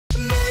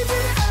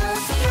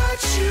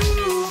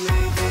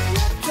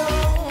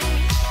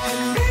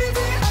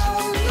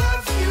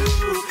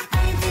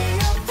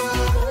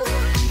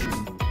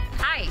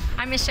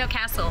Michelle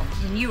Castle,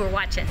 and you are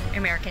watching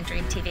American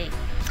Dream TV.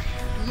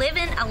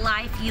 Living a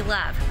life you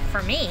love.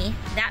 For me,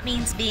 that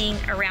means being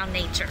around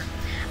nature.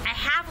 I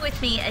have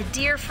with me a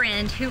dear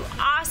friend who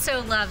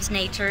also loves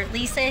nature,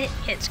 Lisa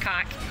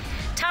Hitchcock,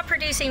 top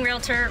producing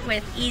realtor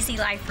with Easy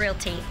Life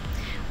Realty.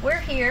 We're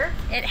here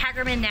at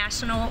Hagerman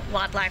National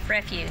Wildlife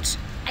Refuge,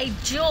 a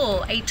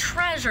jewel, a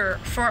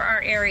treasure for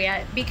our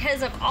area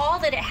because of all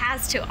that it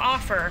has to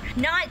offer,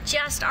 not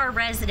just our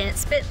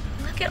residents, but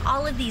look at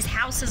all of these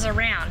houses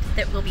around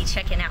that we'll be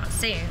checking out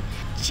soon.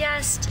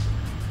 Just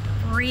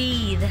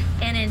breathe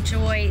and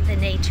enjoy the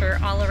nature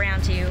all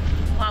around you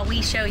while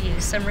we show you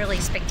some really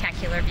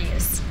spectacular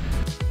views.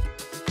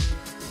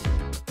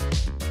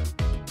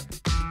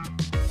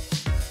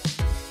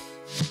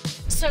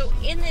 So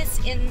in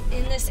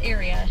this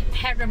area,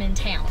 Hagerman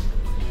town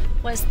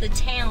was the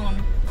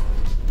town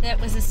that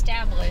was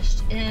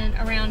established in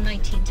around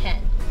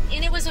 1910.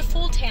 And it was a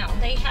full town.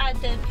 They had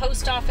the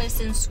post office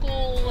and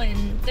school,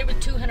 and there were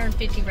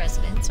 250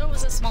 residents, so it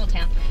was a small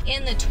town.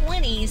 In the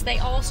 20s, they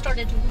all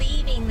started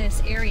leaving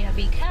this area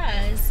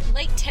because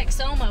Lake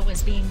Texoma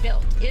was being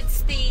built.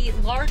 It's the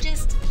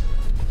largest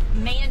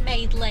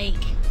man-made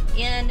lake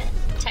in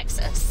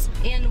Texas.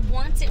 And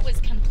once it was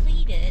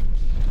completed,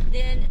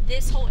 then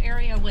this whole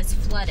area was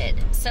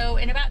flooded. So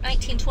in about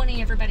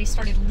 1920, everybody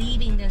started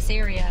leaving this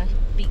area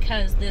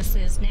because this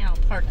is now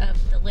part of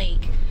the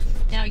lake.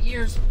 Now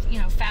years,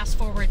 fast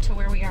forward to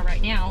where we are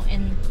right now,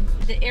 and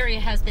the area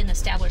has been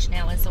established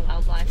now as a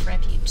wildlife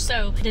refuge.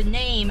 So the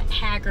name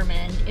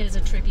Hagerman is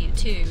a tribute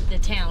to the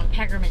town,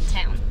 Hagerman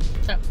town.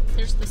 So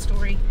there's the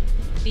story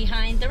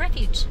behind the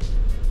refuge.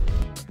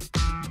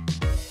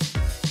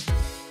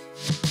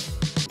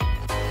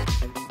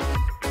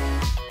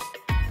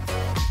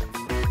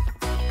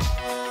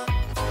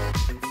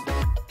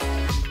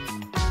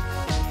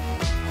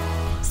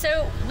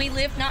 We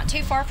live not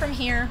too far from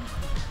here,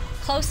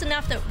 close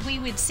enough that we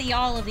would see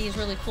all of these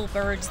really cool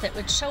birds that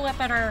would show up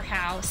at our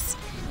house.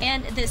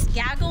 And this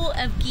gaggle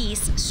of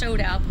geese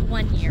showed up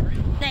one year.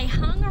 They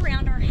hung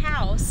around our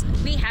house.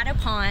 We had a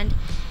pond,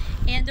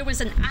 and there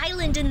was an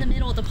island in the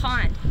middle of the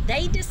pond.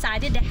 They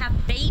decided to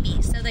have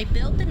babies, so they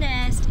built the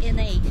nest and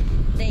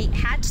they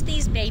hatched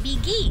these baby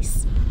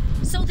geese.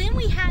 So then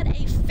we had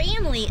a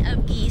family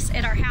of geese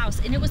at our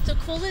house, and it was the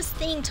coolest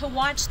thing to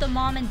watch the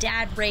mom and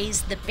dad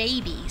raise the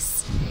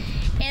babies.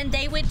 And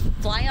they would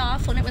fly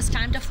off when it was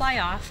time to fly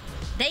off.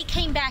 They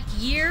came back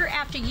year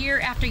after year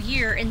after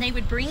year, and they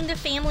would bring the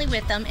family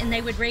with them, and they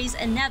would raise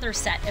another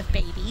set of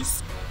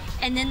babies,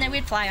 and then they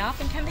would fly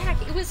off and come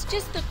back. It was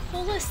just the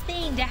coolest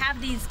thing to have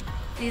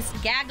this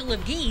gaggle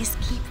of geese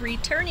keep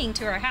returning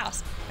to our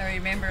house. I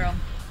remember them.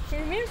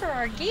 Remember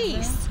our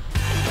geese.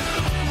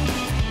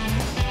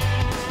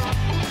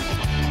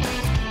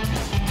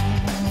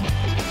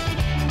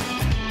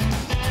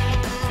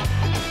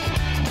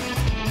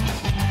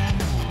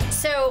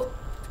 So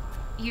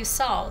you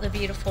saw the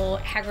beautiful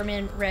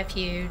Hagerman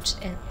Refuge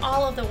and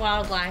all of the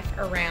wildlife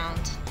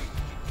around.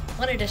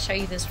 Wanted to show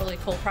you this really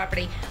cool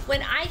property.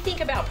 When I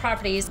think about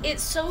properties,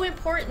 it's so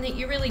important that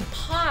you really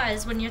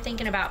pause when you're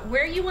thinking about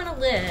where you want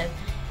to live,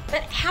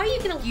 but how are you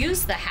going to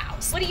use the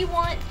house? What do you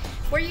want?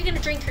 Where are you going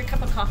to drink your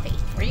cup of coffee?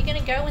 Where are you going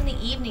to go in the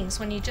evenings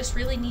when you just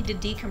really need to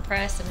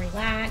decompress and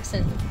relax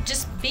and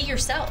just be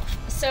yourself?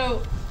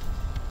 So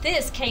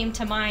this came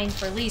to mind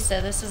for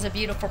Lisa. This is a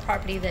beautiful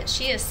property that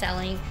she is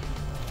selling.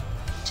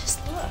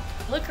 Just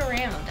look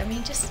around. I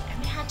mean, just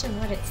imagine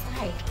what it's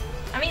like.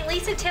 I mean,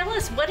 Lisa, tell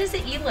us, what is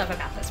it you love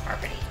about this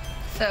property?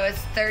 So it's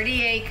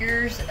 30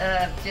 acres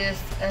of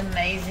just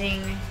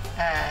amazing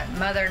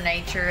Mother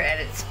Nature at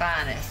its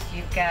finest.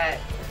 You've got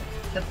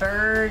the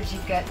birds,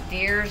 you've got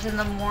deers in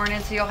the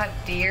morning, so you'll have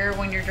deer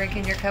when you're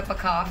drinking your cup of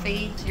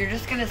coffee. So you're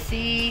just gonna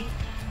see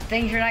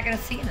things you're not gonna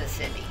see in the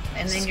city.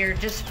 And then you're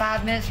just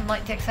 5 minutes from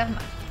Lake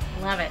Texoma.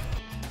 Love it.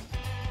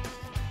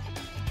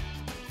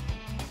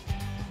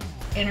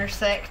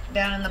 Intersect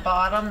down in the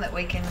bottom that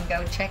we can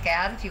go check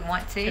out if you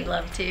want to. I'd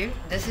love to.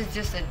 This is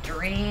just a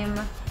dream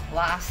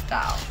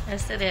lifestyle.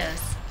 Yes, it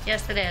is.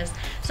 Yes, it is.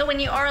 So when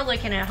you are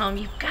looking at a home,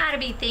 you've got to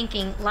be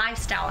thinking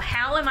lifestyle.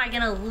 How am I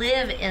going to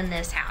live in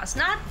this house?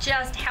 Not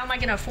just how am I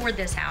going to afford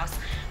this house,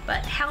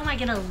 but how am I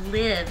going to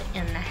live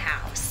in the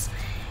house?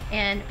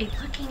 And be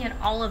looking at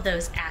all of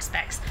those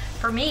aspects.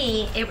 For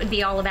me, it would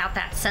be all about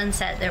that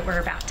sunset that we're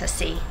about to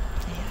see.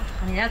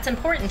 I mean, that's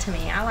important to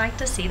me. I like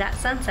to see that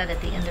sunset at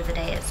the end of the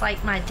day. It's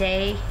like my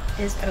day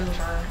is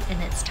over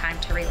and it's time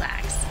to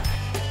relax.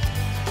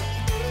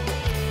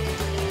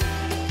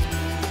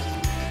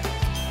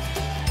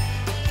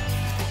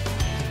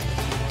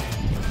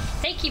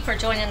 Thank you for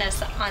joining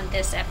us on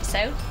this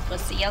episode. We'll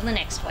see you on the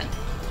next one.